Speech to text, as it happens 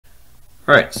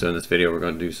Alright, so in this video we're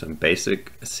going to do some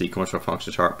basic sequential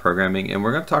function chart programming, and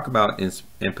we're going to talk about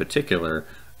in particular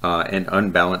an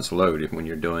unbalanced load when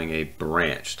you're doing a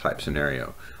branch type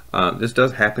scenario. This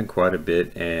does happen quite a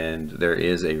bit, and there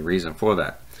is a reason for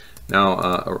that. Now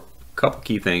a couple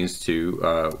key things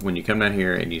to when you come down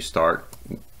here and you start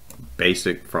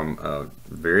basic from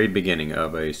very beginning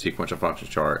of a sequential function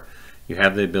chart, you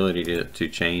have the ability to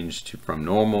change from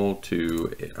normal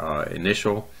to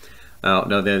initial.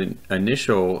 Now the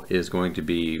initial is going to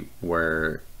be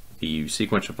where the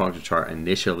sequential function chart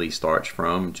initially starts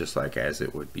from, just like as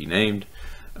it would be named.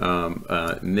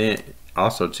 And then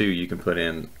also too, you can put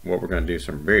in what we're going to do,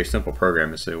 some very simple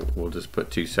programming. So we'll just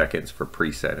put 2 seconds for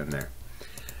preset in there,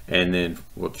 and then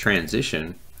we'll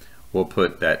transition. We'll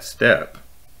put that step,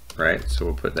 right? So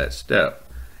we'll put that step,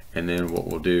 and then what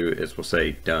we'll do is we'll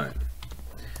say done.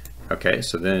 Okay,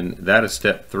 so then that is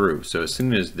step through. So as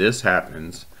soon as this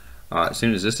happens, as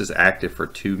soon as this is active for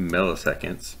 2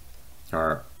 milliseconds,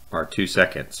 or 2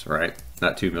 seconds, right?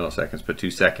 Not 2 milliseconds, but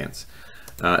 2 seconds.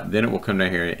 Then it will come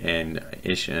down here and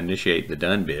initiate the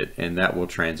done bit, and that will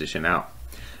transition out.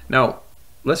 Now,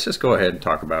 let's just go ahead and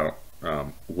talk about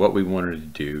what we wanted to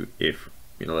do if,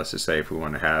 let's just say if we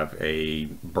want to have a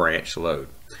branch load.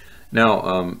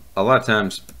 Now, a lot of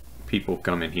times people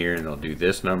come in here and they'll do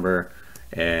this number,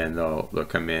 and they'll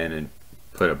come in and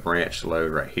put a branch load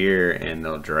right here, and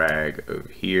they'll drag over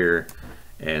here,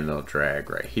 and they'll drag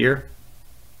right here.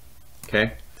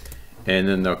 Okay, and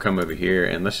then they'll come over here,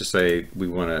 and let's just say we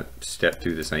want to step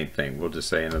through the same thing. We'll just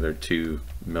say another 2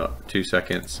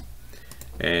 seconds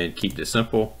and keep this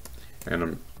simple. And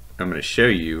I'm going to show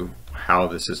you how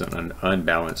this is an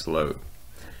unbalanced load.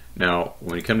 Now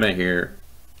when you come down here,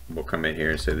 we'll come in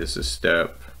here and say this is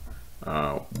step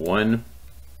 1.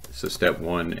 So step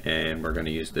 1, and we're going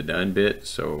to use the done bit.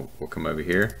 So we'll come over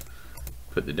here,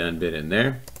 put the done bit in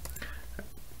there,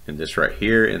 and this right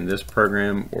here in this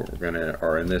program, we're going to,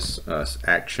 or in this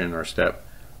action or step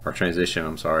or transition,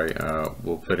 I'm sorry,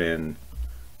 we'll put in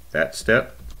that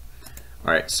step.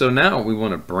 All right, so now we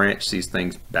want to branch these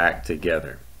things back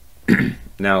together.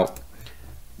 Now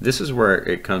this is where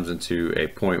it comes into a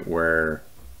point where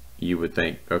you would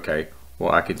think, okay,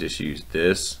 well, I could just use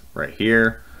this right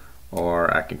here,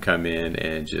 or I can come in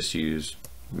and just use,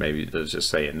 maybe let's just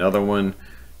say another one,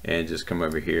 and just come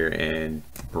over here and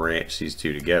branch these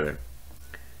two together.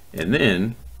 And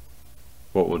then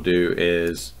what we'll do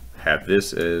is have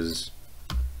this as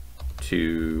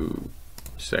 2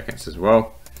 seconds as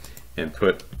well, and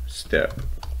put step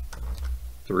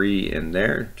 3 in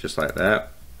there just like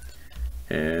that,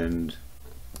 and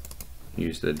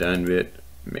use the done bit.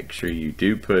 Make sure you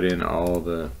do put in all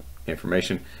the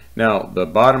information. Now the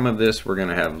bottom of this, we're going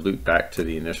to have loop back to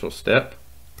the initial step.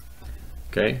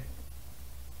 Okay,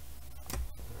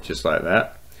 just like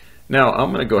that. Now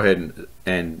I'm going to go ahead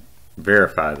and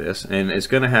verify this, and it's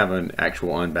going to have an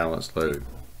actual unbalanced load.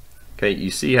 Okay,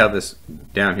 you see how this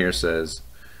down here says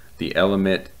the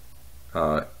element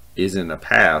is in a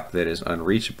path that is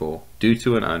unreachable due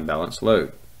to an unbalanced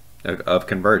load of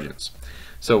convergence.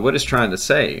 So what it's trying to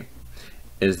say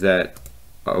is that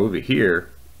over here,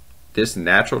 this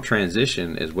natural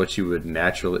transition is what you would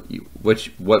naturally,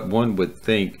 what one would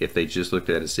think if they just looked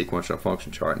at a sequential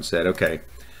function chart and said, okay,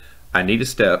 I need a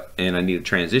step and I need a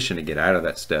transition to get out of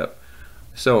that step.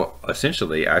 So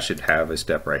essentially I should have a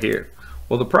step right here.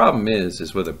 Well, the problem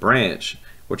is with a branch,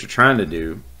 what you're trying to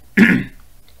do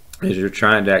is you're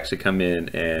trying to actually come in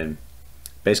and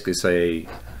basically say,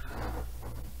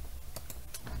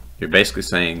 you're basically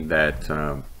saying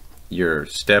that your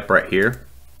step right here,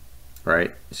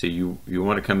 right? So you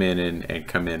want to come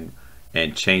in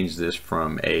and change this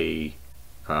from a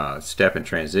step and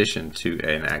transition to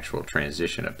an actual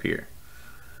transition up here.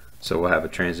 So we'll have a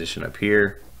transition up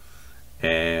here,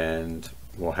 and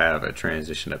we'll have a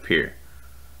transition up here.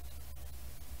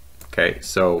 Okay,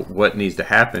 so what needs to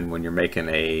happen when you're making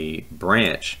a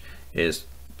branch is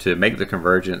to make the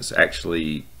convergence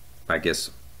actually, I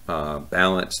guess,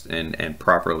 balanced and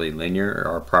properly linear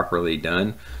or properly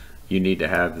done. You need to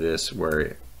have this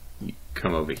where you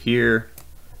come over here,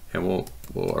 and we'll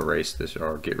erase this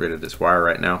or get rid of this wire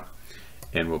right now,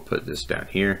 and we'll put this down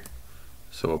here.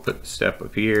 So we'll put the step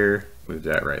up here, move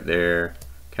that right there,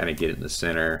 kind of get it in the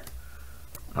center.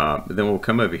 But then we'll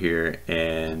come over here,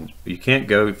 and you can't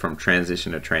go from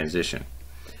transition to transition.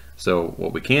 So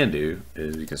what we can do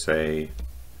is we can say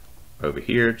over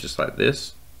here just like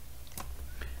this,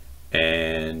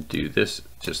 and do this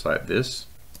just like this.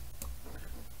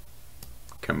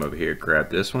 Come over here, grab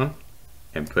this one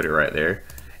and put it right there,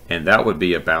 and that would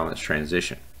be a balanced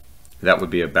transition. That would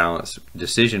be a balanced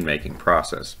decision-making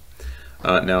process.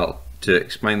 Now to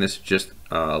explain this just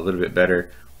a little bit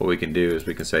better, what we can do is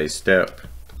we can say step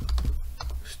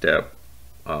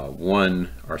 1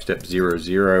 or step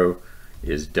 0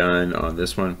 is done on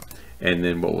this one, and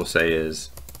then what we'll say is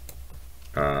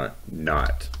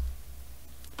not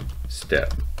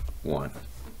step 1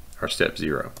 or step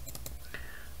 0,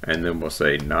 and then we'll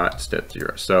say not step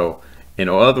 0. So in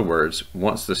other words,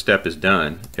 once the step is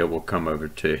done, it will come over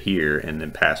to here and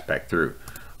then pass back through.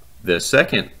 The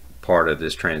second part of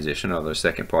this transition, or the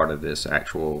second part of this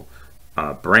actual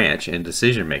branch and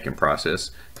decision-making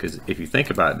process, because if you think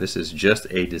about it, this is just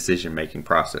a decision-making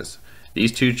process.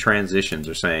 These two transitions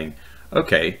are saying,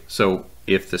 okay, so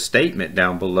if the statement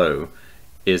down below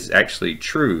is actually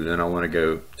true, then I want to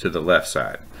go to the left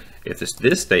side. If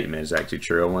this statement is actually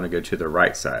true, I want to go to the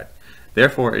right side.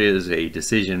 Therefore, it is a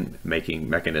decision-making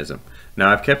mechanism.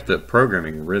 Now, I've kept the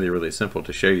programming really, really simple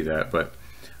to show you that, but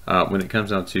when it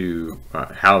comes down to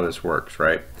how this works,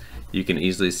 right, you can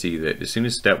easily see that as soon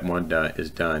as step 1 is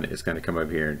done, it's going to come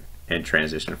over here and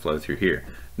transition and flow through here.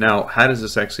 Now, how does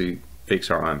this actually fix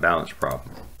our unbalanced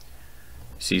problem?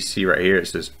 See right here, it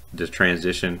says this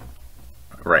transition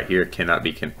right here cannot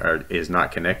be is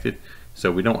not connected, so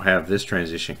we don't have this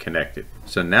transition connected.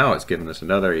 So now it's giving us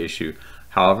another issue.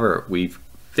 However, we've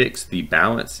fixed the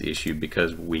balance issue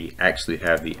because we actually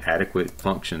have the adequate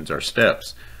functions or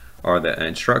steps or the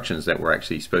instructions that we're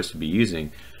actually supposed to be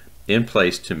using in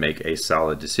place to make a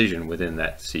solid decision within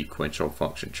that sequential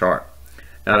function chart.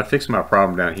 Now, to fix my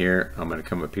problem down here, I'm going to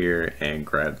come up here and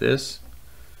grab this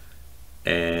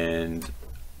and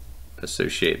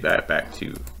associate that back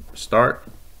to start.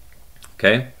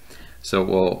 Okay, so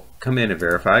we'll come in and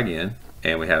verify again,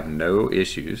 and we have no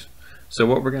issues. So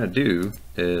what we're going to do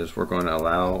is we're going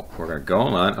to go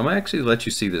online. I'm going to actually let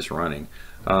you see this running,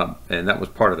 and that was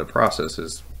part of the process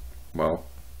as well.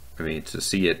 I mean, to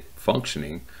see it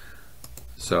functioning,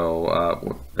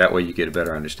 so that way you get a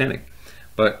better understanding.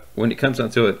 But when it comes down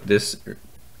to it, this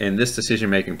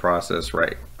decision-making process,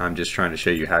 right, I'm just trying to show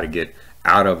you how to get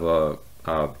out of a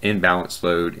imbalanced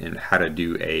load and how to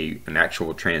do an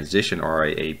actual transition or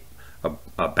a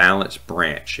balanced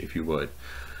branch, if you would.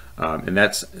 And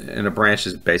a branch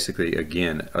is basically,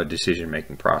 again, a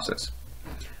decision-making process.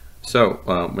 So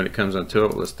when it comes onto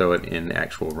it, let's throw it in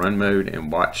actual run mode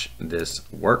and watch this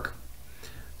work.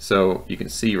 So you can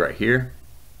see right here,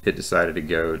 it decided to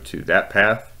go to that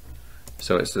path.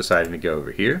 So it's deciding to go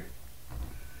over here.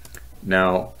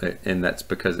 Now, and that's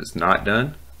because it's not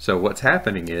done. So what's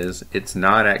happening is it's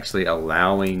not actually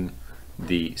allowing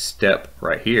the step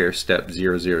right here, step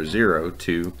 000,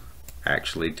 to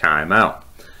actually time out.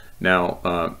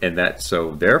 Now,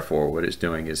 so therefore what it's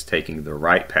doing is taking the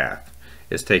right path.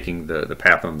 It's taking the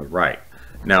path on the right.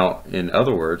 Now, in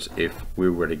other words, if we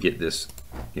were to get this,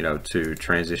 to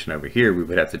transition over here, we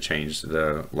would have to change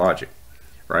the logic,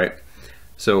 right?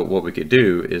 So what we could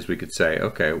do is we could say,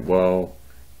 okay, well,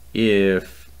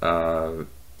 if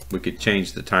we could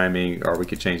change the timing, or we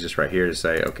could change this right here to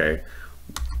say, okay,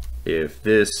 if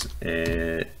this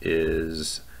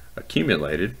is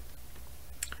accumulated,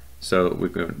 so we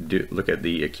can look at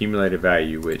the accumulated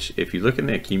value, which if you look in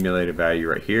the accumulated value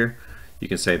right here, you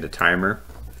can say the timer.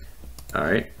 All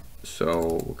right,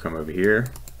 so we'll come over here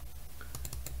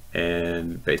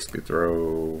and basically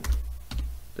throw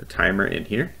the timer in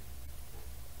here,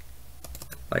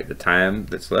 like the time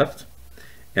that's left,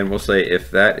 and we'll say if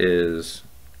that is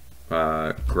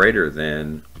greater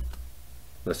than,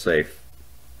 let's say,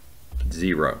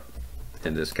 0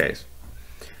 in this case.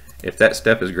 If that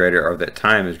step is greater, or that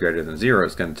time is greater than 0,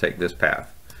 it's going to take this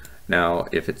path. Now,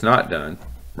 if it's not done,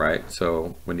 right,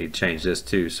 so we need to change this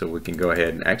too, so we can go ahead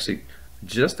and actually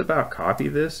just about copy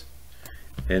this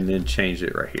and then change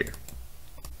it right here.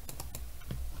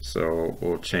 So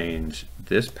we'll change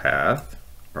this path,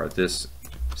 or this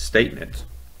statement,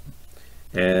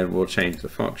 and we'll change the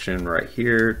function right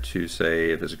here to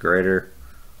say if it's greater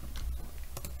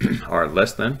or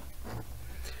less than.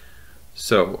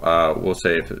 So we'll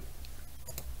say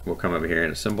we'll come over here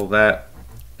and assemble that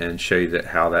and show you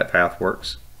how that path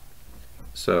works.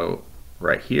 So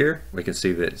right here we can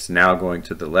see that it's now going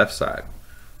to the left side.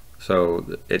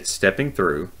 So it's stepping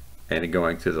through and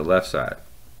going to the left side.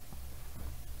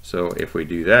 So if we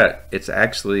do that, it's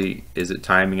actually, is it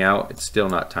timing out? It's still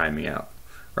not timing out,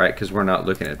 right? Because we're not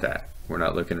looking at that. We're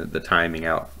not looking at the timing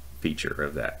out feature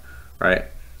of that, right?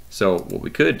 So what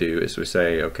we could do is we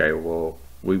say, okay, well,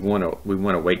 we want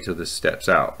to wait till this steps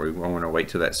out. We want to wait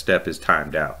till that step is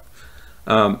timed out.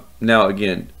 Now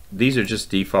again, these are just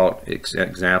default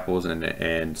examples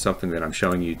and something that I'm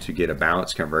showing you to get a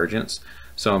balanced convergence.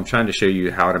 So I'm trying to show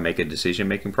you how to make a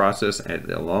decision-making process, and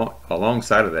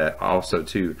alongside of that, also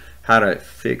too, how to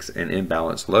fix an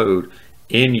imbalanced load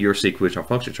in your sequential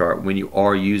function chart when you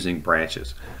are using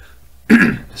branches.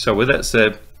 So with that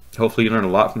said, hopefully you learned a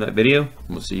lot from that video.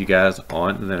 We'll see you guys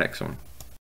on the next one.